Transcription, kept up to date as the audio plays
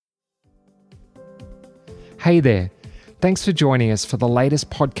Hey there, thanks for joining us for the latest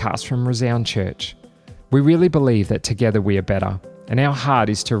podcast from Resound Church. We really believe that together we are better, and our heart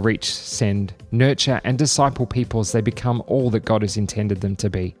is to reach, send, nurture and disciple people as they become all that God has intended them to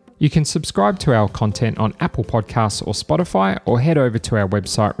be. You can subscribe to our content on Apple Podcasts or Spotify, or head over to our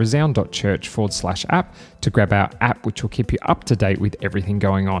website resound.church/app to grab our app, which will keep you up to date with everything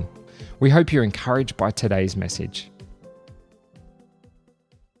going on. We hope you're encouraged by today's message.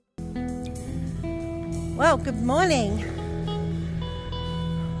 Well, good morning.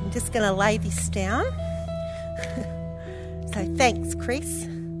 I'm just going to lay this down. So thanks, Chris.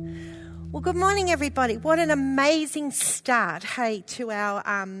 Well, good morning, everybody. What an amazing start, hey, to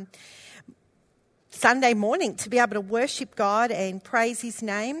our Sunday morning, to be able to worship God and praise His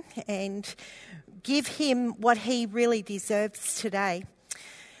name and give Him what He really deserves today.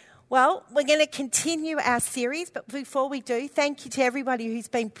 Well, we're going to continue our series, but before we do, thank you to everybody who's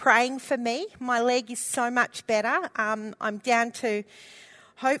been praying for me. My leg is so much better. I'm down to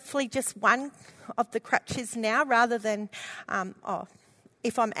hopefully just one of the crutches now, rather than,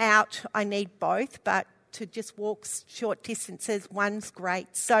 if I'm out, I need both, but to just walk short distances, one's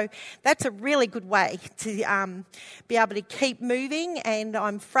great. So that's a really good way to be able to keep moving. And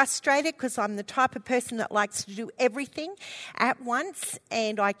I'm frustrated because I'm the type of person that likes to do everything at once,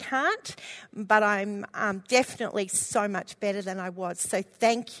 and I can't. But I'm definitely so much better than I was. So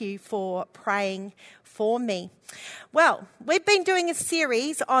thank you for praying for me. Well, we've been doing a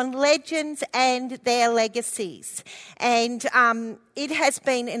series on legends and their legacies, and it has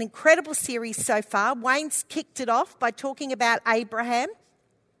been an incredible series so far. Wayne's kicked it off by talking about Abraham.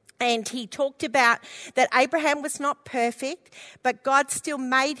 And he talked about that Abraham was not perfect, but God still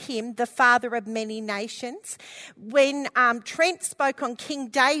made him the father of many nations. When Trent spoke on King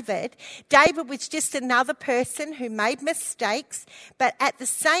David, David was just another person who made mistakes, but at the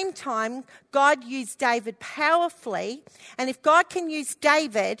same time, God used David powerfully. And if God can use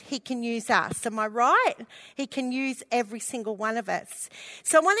David, He can use us. Am I right? He can use every single one of us.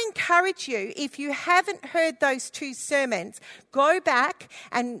 So I want to encourage you, if you haven't heard those two sermons, go back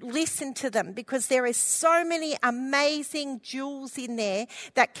and listen to them, because there is so many amazing jewels in there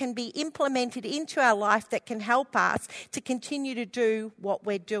that can be implemented into our life that can help us to continue to do what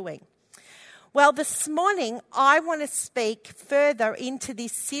we're doing. Well, this morning, I want to speak further into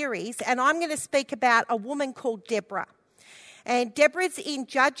this series, and I'm going to speak about a woman called Deborah. And Deborah's in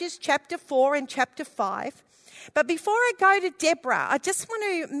Judges chapter 4 and chapter 5. But before I go to Deborah, I just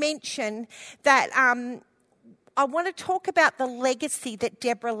want to mention that I want to talk about the legacy that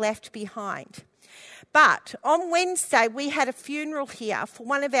Deborah left behind. But on Wednesday, we had a funeral here for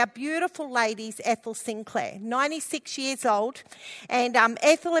one of our beautiful ladies, Ethel Sinclair, 96 years old. And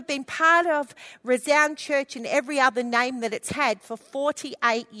Ethel had been part of Resound Church and every other name that it's had for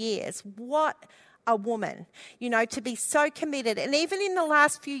 48 years. What a woman, to be so committed. And even in the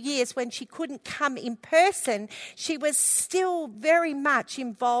last few years when she couldn't come in person, she was still very much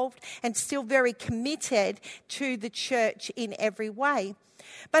involved and still very committed to the church in every way.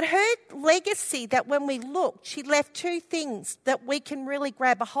 But her legacy, that when we looked, she left two things that we can really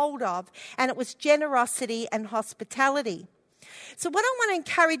grab a hold of, and it was generosity and hospitality. So what I want to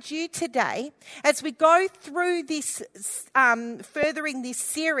encourage you today, as we go through this, furthering this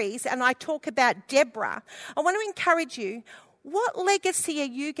series, and I talk about Deborah, I want to encourage you, what legacy are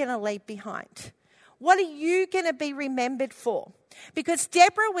you going to leave behind? What are you going to be remembered for? Because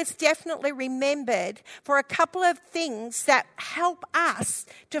Deborah was definitely remembered for a couple of things that help us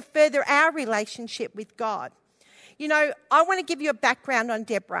to further our relationship with God. I want to give you a background on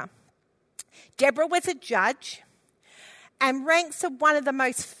Deborah. Deborah was a judge and ranks as one of the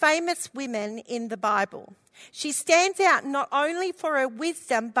most famous women in the Bible. She stands out not only for her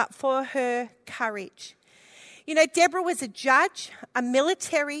wisdom, but for her courage. Deborah was a judge, a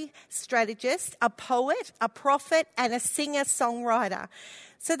military strategist, a poet, a prophet, and a singer-songwriter.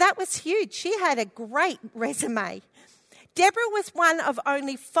 So that was huge. She had a great resume. Deborah was one of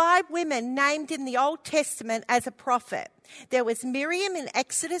only 5 women named in the Old Testament as a prophet. There was Miriam in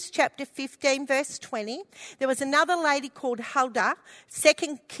Exodus chapter 15, verse 20. There was another lady called Huldah,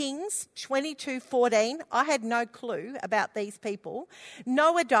 2 Kings 22:14. I had no clue about these people.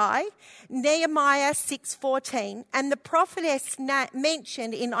 Noadiah, Nehemiah 6:14, and the prophetess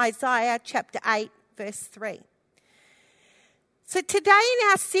mentioned in Isaiah chapter 8, verse 3. So today in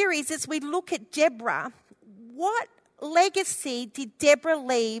our series, as we look at Deborah, what legacy did Deborah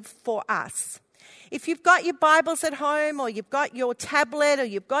leave for us? If you've got your Bibles at home, or you've got your tablet, or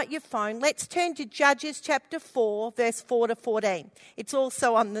you've got your phone, let's turn to Judges chapter 4, verse 4 to 14. It's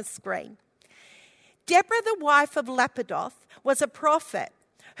also on the screen. Deborah, the wife of Lapidoth, was a prophet.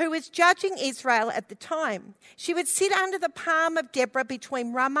 who was judging Israel at the time. She would sit under the palm of Deborah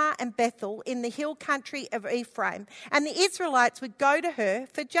between Ramah and Bethel in the hill country of Ephraim, and the Israelites would go to her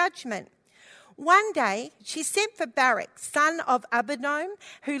for judgment. One day, she sent for Barak, son of Abinoam,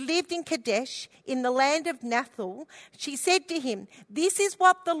 who lived in Kadesh in the land of Naphtali. She said to him, "This is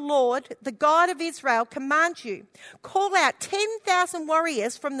what the Lord, the God of Israel, commands you. Call out 10,000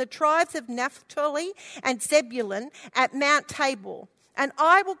 warriors from the tribes of Naphtali and Zebulun at Mount Tabor. And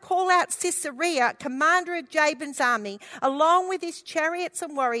I will call out Sisera, commander of Jabin's army, along with his chariots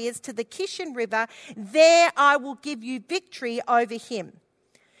and warriors to the Kishon River. There I will give you victory over him."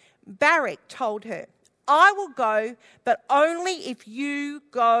 Barak told her, "I will go, but only if you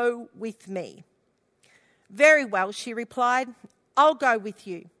go with me." "Very well," she replied, "I'll go with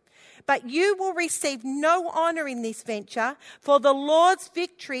you. But you will receive no honour in this venture, for the Lord's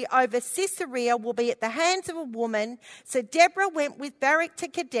victory over Sisera will be at the hands of a woman." So Deborah went with Barak to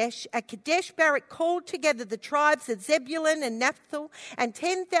Kadesh. At Kadesh, Barak called together the tribes of Zebulun and Naphtali, and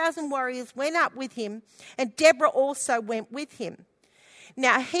 10,000 warriors went up with him, and Deborah also went with him.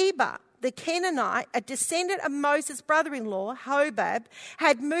 Now Heber, the Canaanite, a descendant of Moses' brother-in-law, Hobab,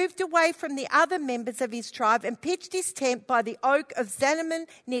 had moved away from the other members of his tribe and pitched his tent by the oak of Zaanannim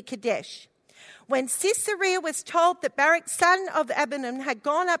near Kadesh. When Sisera was told that Barak, son of Abinoam, had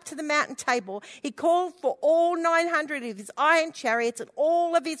gone up to the mountain Tabor, he called for all 900 of his iron chariots and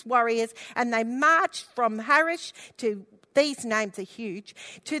all of his warriors, and they marched from Harish to, these names are huge,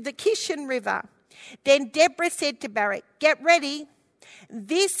 to the Kishon River. Then Deborah said to Barak, "Get ready.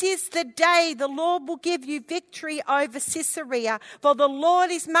 This is the day the Lord will give you victory over Sisera, for the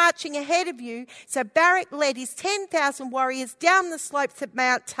Lord is marching ahead of you." So Barak led his 10,000 warriors down the slopes of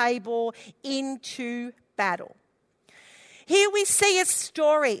Mount Tabor into battle. Here we see a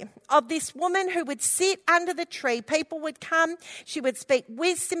story of this woman who would sit under the tree. People would come. She would speak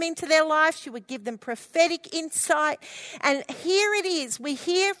wisdom into their life. She would give them prophetic insight. And here it is. We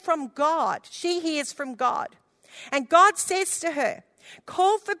hear from God. She hears from God. And God says to her,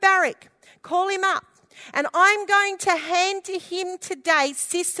 "Call for Barak, call him up, and I'm going to hand to him today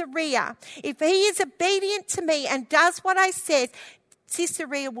Sisera. If he is obedient to me and does what I said,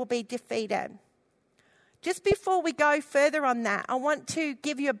 Sisera will be defeated." Just before we go further on that, I want to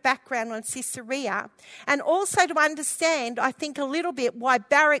give you a background on Sisera, and also to understand, I think, a little bit why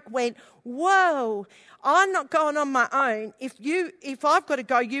Barak went, "Whoa, I'm not going on my own. If I've got to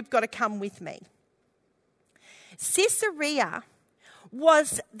go, you've got to come with me." Sisera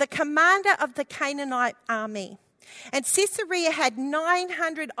was the commander of the Canaanite army. And Sisera had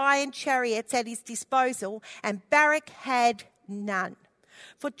 900 iron chariots at his disposal, and Barak had none.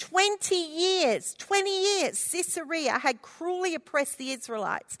 For 20 years, Sisera had cruelly oppressed the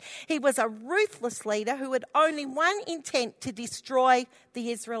Israelites. He was a ruthless leader who had only one intent: to destroy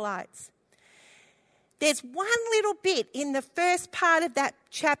the Israelites. There's one little bit in the first part of that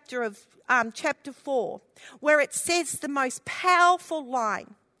chapter of chapter 4 where it says the most powerful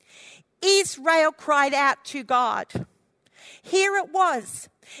line. Israel cried out to God. Here it was.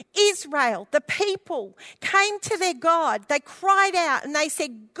 Israel, the people, came to their God. They cried out and they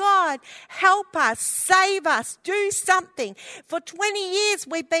said, "God, help us, save us, do something. For 20 years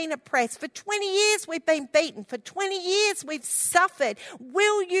we've been oppressed. For 20 years we've been beaten. For 20 years we've suffered.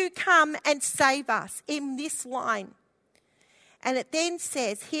 Will you come and save us?" In this line. And it then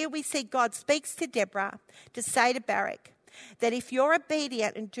says, here we see God speaks to Deborah to say to Barak that if you're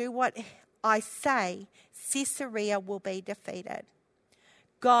obedient and do what I say, Sisera will be defeated.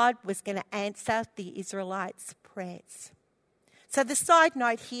 God was going to answer the Israelites' prayers. So the side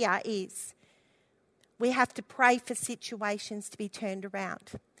note here is we have to pray for situations to be turned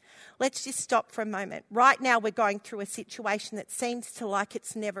around. Let's just stop for a moment. Right now we're going through a situation that seems to like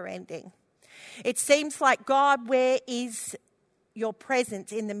it's never ending. It seems like, God, where is your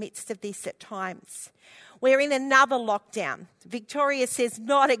presence in the midst of this at times? We're in another lockdown. Victoria says,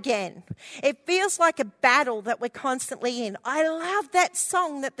 not again. It feels like a battle that we're constantly in. I love that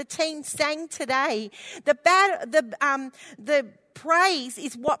song that the team sang today. The praise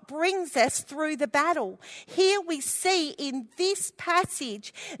is what brings us through the battle. Here we see in this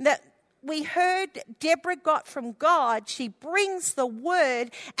passage that we heard Deborah got from God. She brings the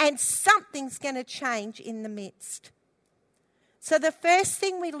word and something's going to change in the midst. So the first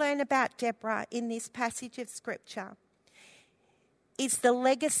thing we learn about Deborah in this passage of Scripture is the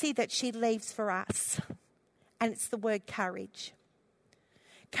legacy that she leaves for us. And it's the word courage.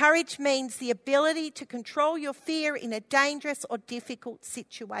 Courage means the ability to control your fear in a dangerous or difficult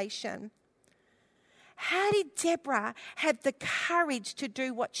situation. How did Deborah have the courage to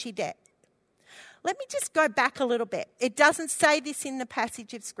do what she did? Let me just go back a little bit. It doesn't say this in the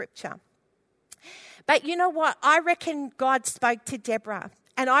passage of Scripture. But you know what? I reckon God spoke to Deborah.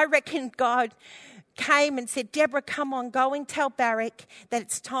 And I reckon God came and said, Deborah, come on, go and tell Barak that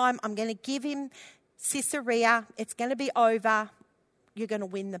it's time. I'm going to give him Sisera. It's going to be over. You're going to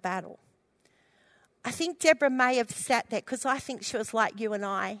win the battle. I think Deborah may have sat there because I think she was like you and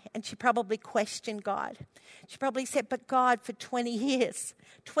I, and she probably questioned God. She probably said, but God, for 20 years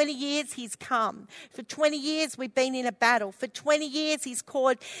he's come. For 20 years we've been in a battle. For 20 years he's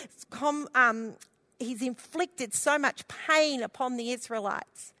inflicted so much pain upon the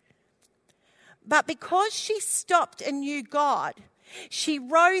Israelites. But because she stopped and knew God, she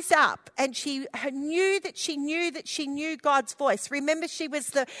rose up and she knew that she knew God's voice. Remember, she was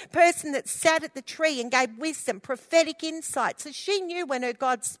the person that sat at the tree and gave wisdom, prophetic insight. So she knew when her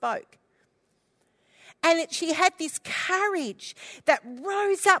God spoke. And she had this courage that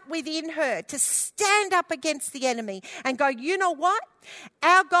rose up within her to stand up against the enemy and go, you know what?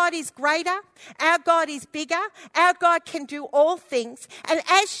 Our God is greater. Our God is bigger. Our God can do all things. And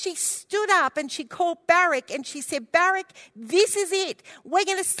as she stood up and she called Barak and she said, Barak, this is it. We're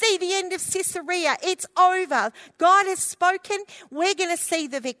going to see the end of Sisera. It's over. God has spoken. We're going to see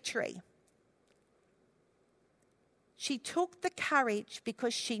the victory. She took the courage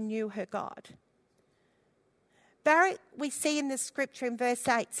because she knew her God. Barak, we see in the scripture in verse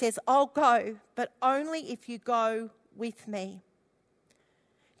 8, says, I'll go, but only if you go with me.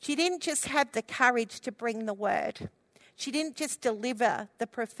 She didn't just have the courage to bring the word. She didn't just deliver the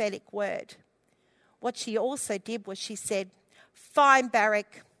prophetic word. What she also did was she said, fine,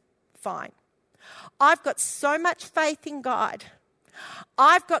 Barak, fine. I've got so much faith in God.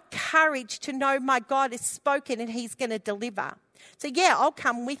 I've got courage to know my God has spoken and he's going to deliver. So yeah, I'll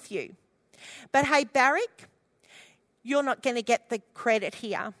come with you. But hey, Barak, you're not going to get the credit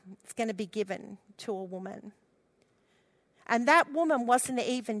here. It's going to be given to a woman. And that woman wasn't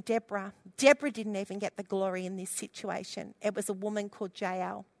even Deborah. Deborah didn't even get the glory in this situation. It was a woman called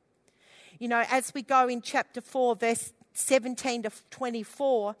Jael. You know, as we go in chapter 4, verse 17 to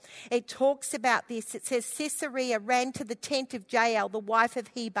 24, it talks about this. It says, Sisera ran to the tent of Jael, the wife of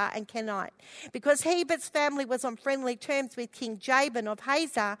Heber and Kenite. Because Heber's family was on friendly terms with King Jabin of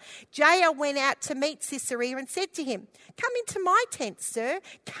Hazor, Jael went out to meet Sisera and said to him, come into my tent, sir.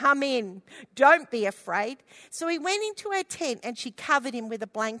 Come in. Don't be afraid. So he went into her tent and she covered him with a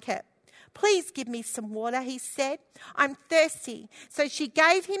blanket. Please give me some water, he said. I'm thirsty. So she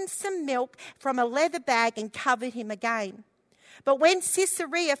gave him some milk from a leather bag and covered him again. But when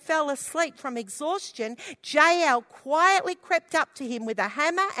Sisera fell asleep from exhaustion, Jael quietly crept up to him with a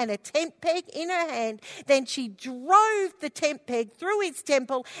hammer and a tent peg in her hand. Then she drove the tent peg through his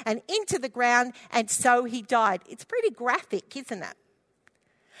temple and into the ground, and so he died. It's pretty graphic, isn't it?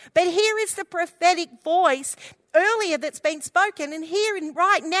 But here is the prophetic voice earlier that's been spoken, and here and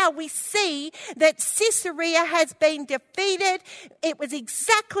right now we see that Sisera has been defeated. It was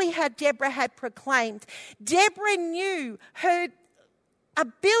exactly how Deborah had proclaimed. Deborah knew her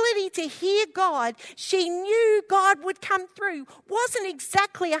ability to hear God. She knew God would come through. Wasn't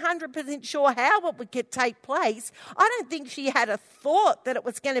exactly 100% sure how it would take place. I don't think she had a thought that it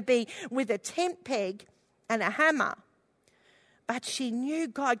was going to be with a tent peg and a hammer. But she knew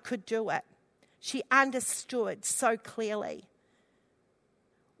God could do it. She understood so clearly.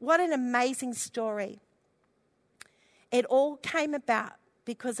 What an amazing story. It all came about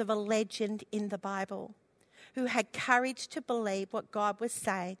because of a legend in the Bible who had courage to believe what God was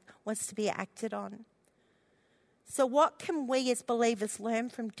saying was to be acted on. So what can we as believers learn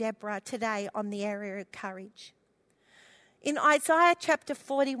from Deborah today on the area of courage? In Isaiah chapter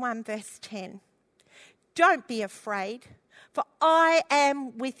 41 verse 10, don't be afraid, for I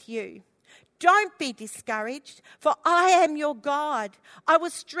am with you. Don't be discouraged, for I am your God. I will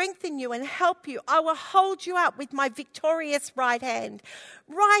strengthen you and help you. I will hold you up with my victorious right hand.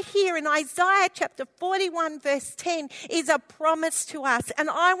 Right here in Isaiah chapter 41 verse 10 is a promise to us, and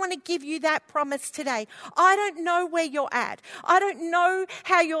I want to give you that promise today. I don't know where you're at. I don't know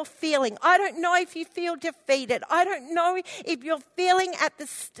how you're feeling. I don't know if you feel defeated. I don't know if you're feeling at the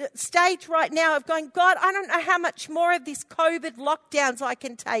stage right now of going, God, I don't know how much more of this COVID lockdowns I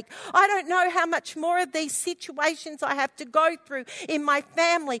can take. I don't know how much more of these situations I have to go through in my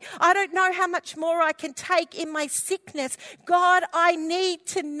family. I don't know how much more I can take in my sickness. God, I need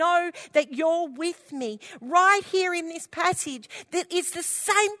to know that you're with me. Right here in this passage, that is the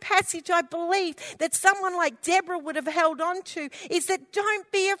same passage I believe that someone like Deborah would have held on to, is that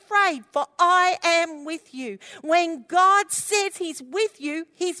don't be afraid, for I am with you. When God says he's with you,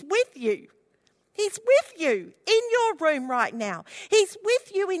 he's with you. He's with you in your room right now. He's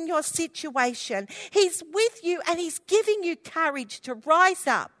with you in your situation. He's with you and he's giving you courage to rise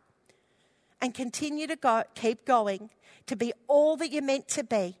up and continue to keep going, to be all that you're meant to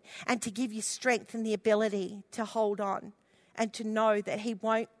be, and to give you strength and the ability to hold on and to know that he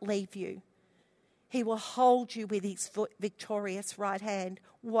won't leave you. He will hold you with his victorious right hand.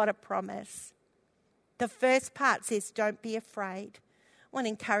 What a promise. The first part says, don't be afraid. I want to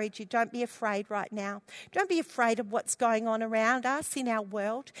encourage you, don't be afraid right now. Don't be afraid of what's going on around us in our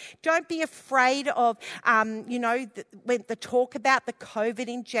world. Don't be afraid of, the talk about the COVID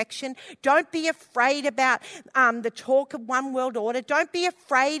injection. Don't be afraid about the talk of one world order. Don't be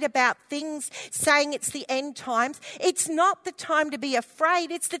afraid about things saying it's the end times. It's not the time to be afraid.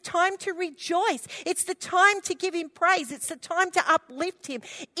 It's the time to rejoice. It's the time to give him praise. It's the time to uplift him.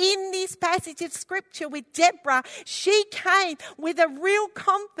 In this passage of scripture with Deborah, she came with a real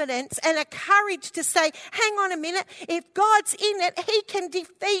confidence and a courage to say, hang on a minute, if God's in it, he can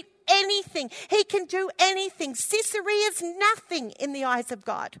defeat anything. He can do anything. Caesarea's nothing in the eyes of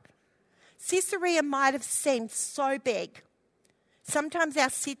God. Caesarea might have seemed so big. Sometimes our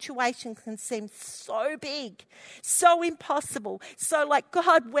situation can seem so big, so impossible. So like,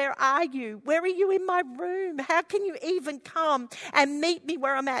 God, where are you? Where are you in my room? How can you even come and meet me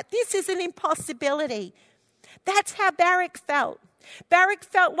where I'm at? This is an impossibility. That's how Barak felt. Barak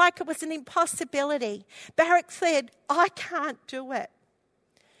felt like it was an impossibility. Barak said, I can't do it.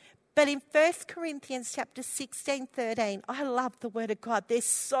 But in 1 Corinthians chapter 16, 13, I love the word of God. There's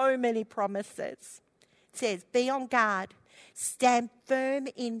so many promises. It says, be on guard. Stand firm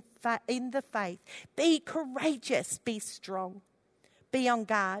in the faith. Be courageous. Be strong. Be on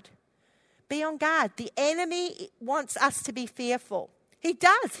guard. Be on guard. The enemy wants us to be fearful. He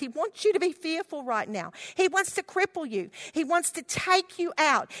does. He wants you to be fearful right now. He wants to cripple you. He wants to take you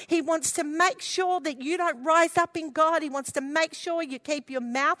out. He wants to make sure that you don't rise up in God. He wants to make sure you keep your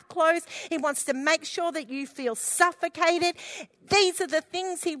mouth closed. He wants to make sure that you feel suffocated. These are the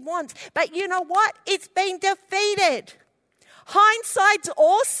things he wants. But you know what? It's been defeated. Hindsight's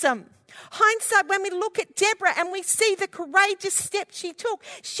awesome. Hindsight, when we look at Deborah and we see the courageous steps she took,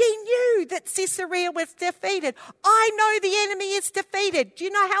 she knew that Caesarea was defeated. I know the enemy is defeated. Do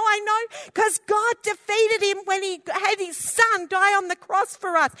you know how I know? Because God defeated him when he had his son die on the cross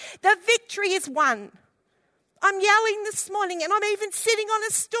for us. The victory is won. I'm yelling this morning and I'm even sitting on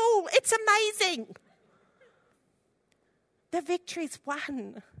a stool. It's amazing. The victory's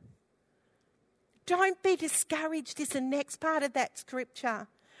won. Don't be discouraged is the next part of that scripture.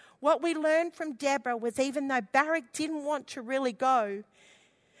 What we learned from Deborah was even though Barak didn't want to really go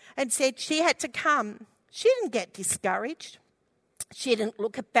and said she had to come, she didn't get discouraged. She didn't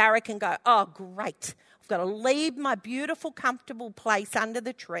look at Barak and go, oh, great, I've got to leave my beautiful, comfortable place under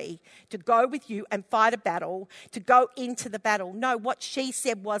the tree to go with you and fight a battle, to go into the battle. No, what she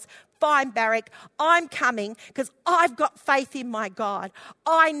said was, fine, Barak, I'm coming because I've got faith in my God.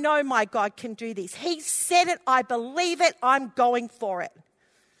 I know my God can do this. He said it, I believe it, I'm going for it.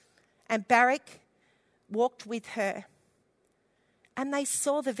 And Barak walked with her. And they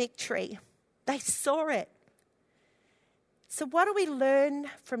saw the victory. They saw it. So what do we learn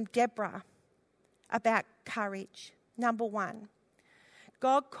from Deborah about courage? Number one,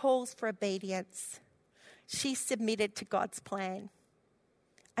 God calls for obedience. She submitted to God's plan.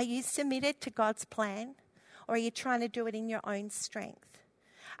 Are you submitted to God's plan? Or are you trying to do it in your own strength?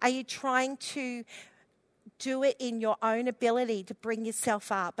 Are you trying to do it in your own ability to bring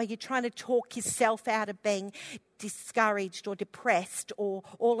yourself up? Are you trying to talk yourself out of being discouraged or depressed or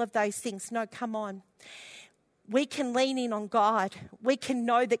all of those things? No, come on. We can lean in on God. We can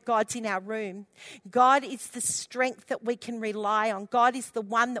know that God's in our room. God is the strength that we can rely on. God is the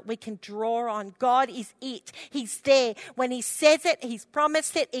one that we can draw on. God is it. He's there. When he says it, he's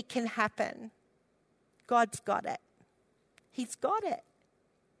promised it, it can happen. God's got it. He's got it.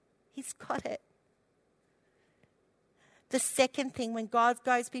 He's got it. The second thing, when God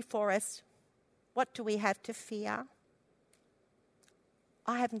goes before us, what do we have to fear?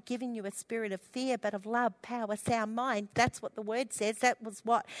 I haven't given you a spirit of fear, but of love, power, sound mind. That's what the word says. That was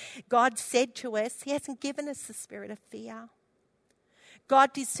what God said to us. He hasn't given us the spirit of fear.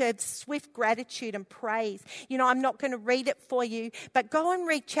 God deserves swift gratitude and praise. You know, I'm not going to read it for you, but go and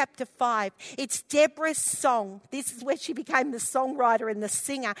read chapter 5. It's Deborah's song. This is where she became the songwriter and the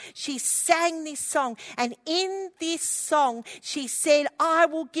singer. She sang this song, and in this song, she said, I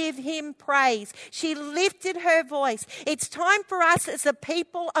will give him praise. She lifted her voice. It's time for us as a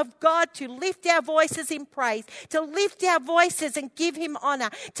people of God to lift our voices in praise, to lift our voices and give him honor,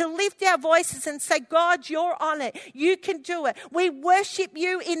 to lift our voices and say, God, you're on it. You can do it. We worship worship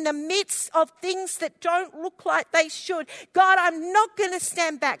you in the midst of things that don't look like they should. God, I'm not going to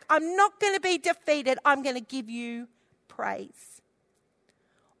stand back. I'm not going to be defeated. I'm going to give you praise.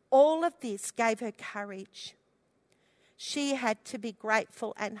 All of this gave her courage. She had to be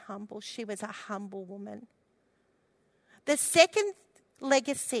grateful and humble. She was a humble woman. The second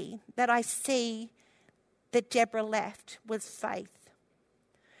legacy that I see that Deborah left was faith.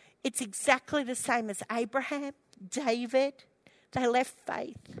 It's exactly the same as Abraham, David. They left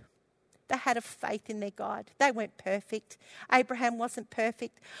faith. They had a faith in their God. They weren't perfect. Abraham wasn't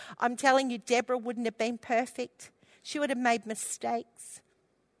perfect. I'm telling you, Deborah wouldn't have been perfect. She would have made mistakes.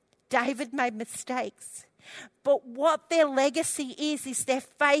 David made mistakes. But what their legacy is their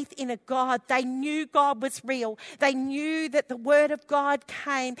faith in a God. They knew God was real. They knew that the word of God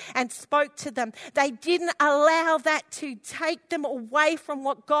came and spoke to them. They didn't allow that to take them away from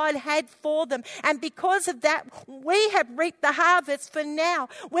what God had for them. And because of that, we have reaped the harvest for now.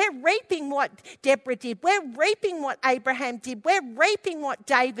 We're reaping what Deborah did. We're reaping what Abraham did. We're reaping what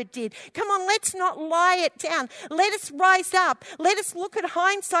David did. Come on, let's not lie it down. Let us rise up. Let us look at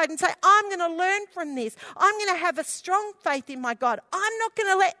hindsight and say, I'm going to learn from this. I'm going to have a strong faith in my God. I'm not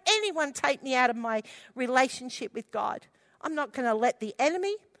going to let anyone take me out of my relationship with God. I'm not going to let the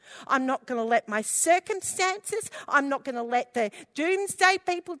enemy. I'm not going to let my circumstances. I'm not going to let the doomsday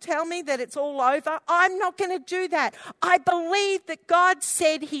people tell me that it's all over. I'm not going to do that. I believe that God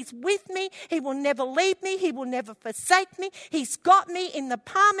said He's with me. He will never leave me. He will never forsake me. He's got me in the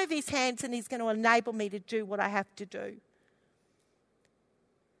palm of His hands and He's going to enable me to do what I have to do.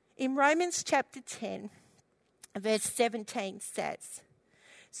 In Romans chapter 10, verse 17 says,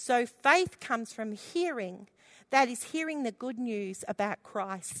 so faith comes from hearing, that is hearing the good news about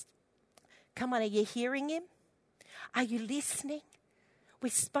Christ. Come on, are you hearing Him? Are you listening? We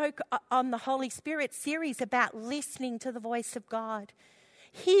spoke on the Holy Spirit series about listening to the voice of God.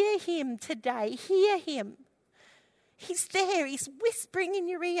 Hear Him today, hear Him. He's there. He's whispering in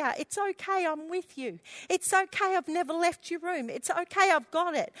your ear. It's okay, I'm with you. It's okay, I've never left your room. It's okay, I've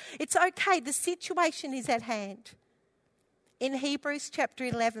got it. It's okay, the situation is at hand. In Hebrews chapter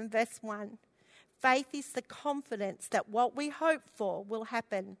 11, verse 1, faith is the confidence that what we hope for will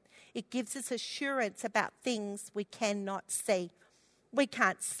happen. It gives us assurance about things we cannot see. We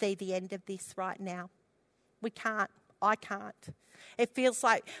can't see the end of this right now. We can't. I can't. It feels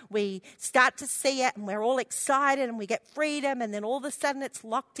like we start to see it and we're all excited and we get freedom and then all of a sudden it's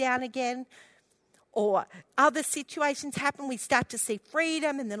locked down again. Or other situations happen, we start to see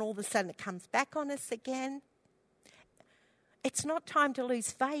freedom and then all of a sudden it comes back on us again. It's not time to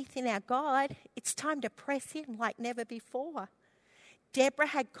lose faith in our God. It's time to press in like never before. Deborah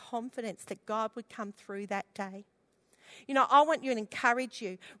had confidence that God would come through that day. You know, I want you to encourage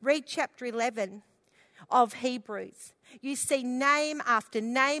you. Read chapter 11 of Hebrews. You see name after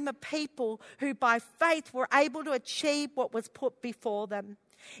name of people who by faith were able to achieve what was put before them.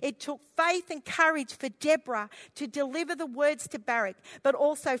 It took faith and courage for Deborah to deliver the words to Barak, but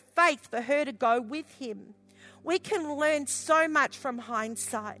also faith for her to go with him. We can learn so much from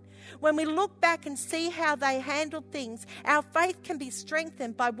hindsight. When we look back and see how they handled things, our faith can be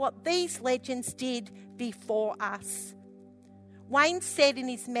strengthened by what these legends did before us. Wayne said in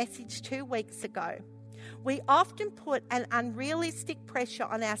his message 2 weeks ago, we often put an unrealistic pressure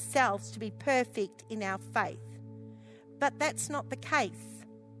on ourselves to be perfect in our faith. But that's not the case.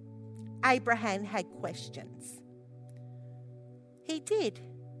 Abraham had questions. He did.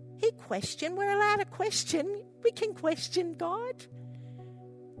 He questioned. We're allowed to question. We can question God.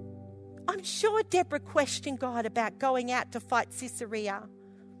 I'm sure Deborah questioned God about going out to fight Sisera.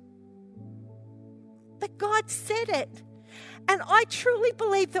 But God said it. And I truly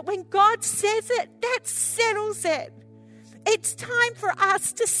believe that when God says it, that settles it. It's time for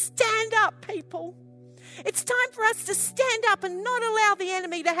us to stand up, people. It's time for us to stand up and not allow the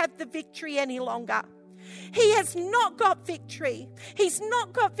enemy to have the victory any longer. He has not got victory. He's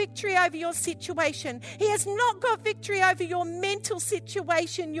not got victory over your situation. He has not got victory over your mental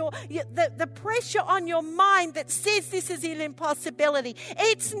situation, the pressure on your mind that says this is an impossibility.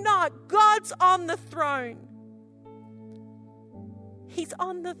 It's not. God's on the throne. He's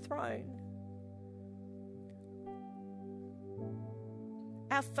on the throne.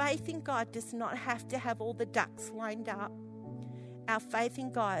 Our faith in God does not have to have all the ducks lined up. Our faith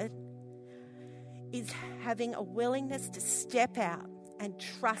in God is having a willingness to step out and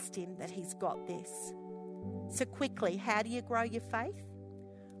trust Him that He's got this. So quickly, how do you grow your faith?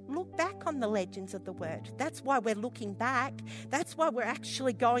 Look back on the legends of the Word. That's why we're looking back. That's why we're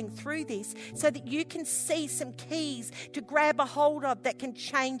actually going through this, so that you can see some keys to grab a hold of that can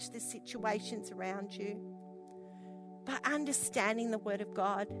change the situations around you. by understanding the Word of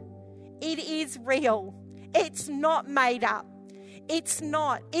God. It is real. It's not made up. It's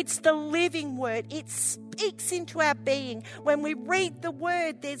not. It's the living Word. It speaks into our being. When we read the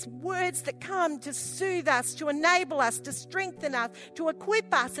Word, there's words that come to soothe us, to enable us, to strengthen us, to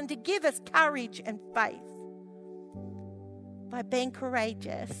equip us, and to give us courage and faith. By being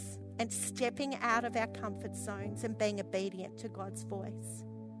courageous and stepping out of our comfort zones and being obedient to God's voice.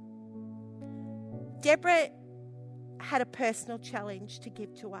 Deborah had a personal challenge to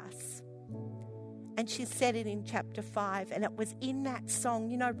give to us. And she said it in chapter 5, and it was in that song.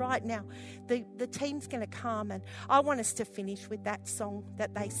 You know, right now, the team's going to come, and I want us to finish with that song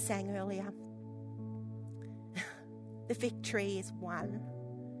that they sang earlier. The victory is won.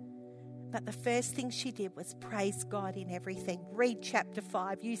 But the first thing she did was praise God in everything. Read chapter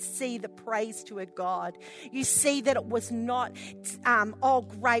 5. You see the praise to a God. You see that it was not, oh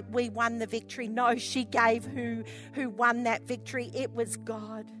great, we won the victory. No, she gave who won that victory. It was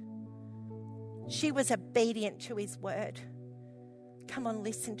God. She was obedient to His word. Come on,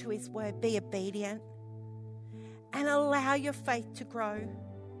 listen to His word. Be obedient. And allow your faith to grow.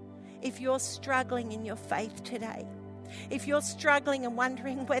 If you're struggling in your faith today, if you're struggling and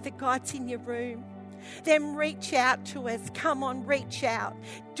wondering whether God's in your room, then reach out to us. Come on, reach out.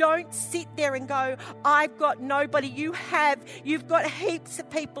 Don't sit there and go, I've got nobody. You've got heaps of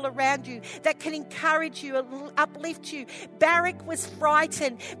people around you that can encourage you, uplift you. Barak was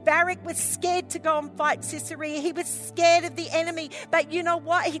frightened. Barak was scared to go and fight Sisera. He was scared of the enemy. But you know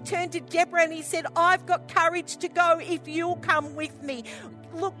what? He turned to Deborah and he said, I've got courage to go if you'll come with me.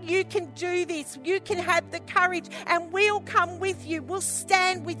 Look, you can do this. You can have the courage, and we'll come with you. We'll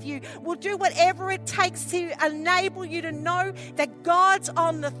stand with you. We'll do whatever it takes to enable you to know that God's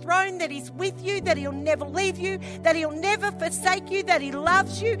on the throne, that He's with you, that He'll never leave you, that He'll never forsake you, that He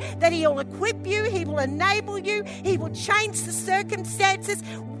loves you, that He'll equip you, He will enable you, He will change the circumstances.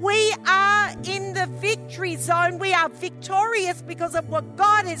 We are in the victory zone. We are victorious because of what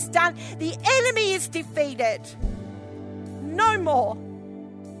God has done. The enemy is defeated. No more.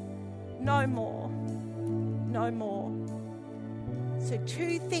 No more. No more. So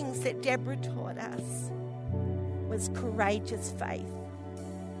 2 things that Deborah taught us was courageous faith.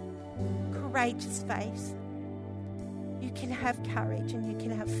 Courageous faith. You can have courage and you can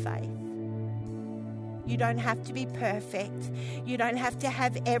have faith. You don't have to be perfect. You don't have to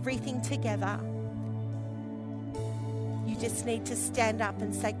have everything together. You just need to stand up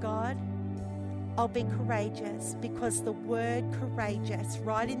and say, God, I'll be courageous, because the word courageous,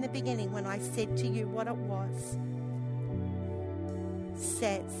 right in the beginning when I said to you what it was,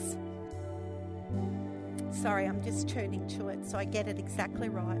 says, sorry, I'm just turning to it so I get it exactly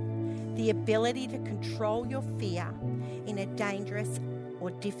right. The ability to control your fear in a dangerous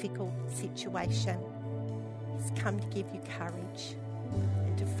or difficult situation. He's come to give you courage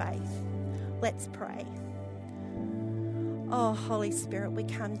and to faith. Let's pray. Oh, Holy Spirit, we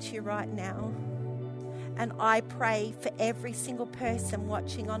come to you right now. And I pray for every single person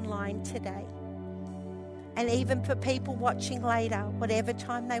watching online today. And even for people watching later, whatever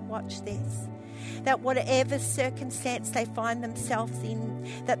time they watch this, that whatever circumstance they find themselves in,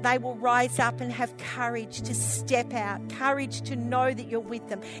 that they will rise up and have courage to step out, courage to know that you're with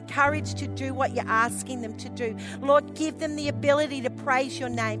them, courage to do what you're asking them to do. Lord, give them the ability to praise your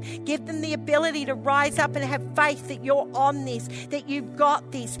name. Give them the ability to rise up and have faith that you're on this, that you've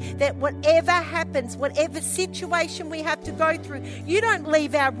got this, that whatever happens, whatever situation we have to go through, you don't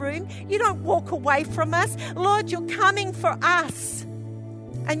leave our room. You don't walk away from us. Lord, you're coming for us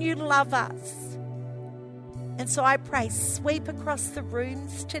and you love us. And so I pray, sweep across the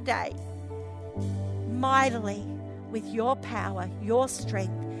rooms today mightily with your power, your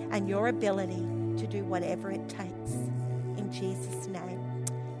strength, and your ability to do whatever it takes. In Jesus' name,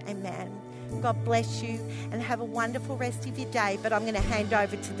 amen. God bless you and have a wonderful rest of your day. But I'm going to hand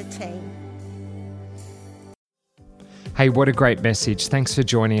over to the team. Hey, what a great message. Thanks for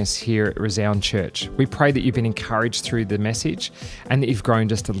joining us here at Resound Church. We pray that you've been encouraged through the message and that you've grown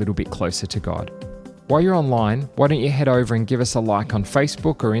just a little bit closer to God. While you're online, why don't you head over and give us a like on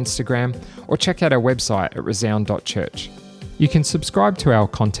Facebook or Instagram, or check out our website at resound.church. You can subscribe to our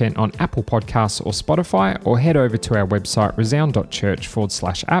content on Apple Podcasts or Spotify, or head over to our website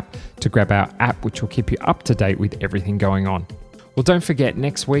resound.church/app to grab our app, which will keep you up to date with everything going on. Well, don't forget,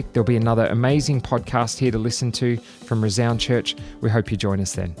 next week there'll be another amazing podcast here to listen to from Resound Church. We hope you join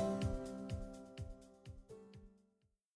us then.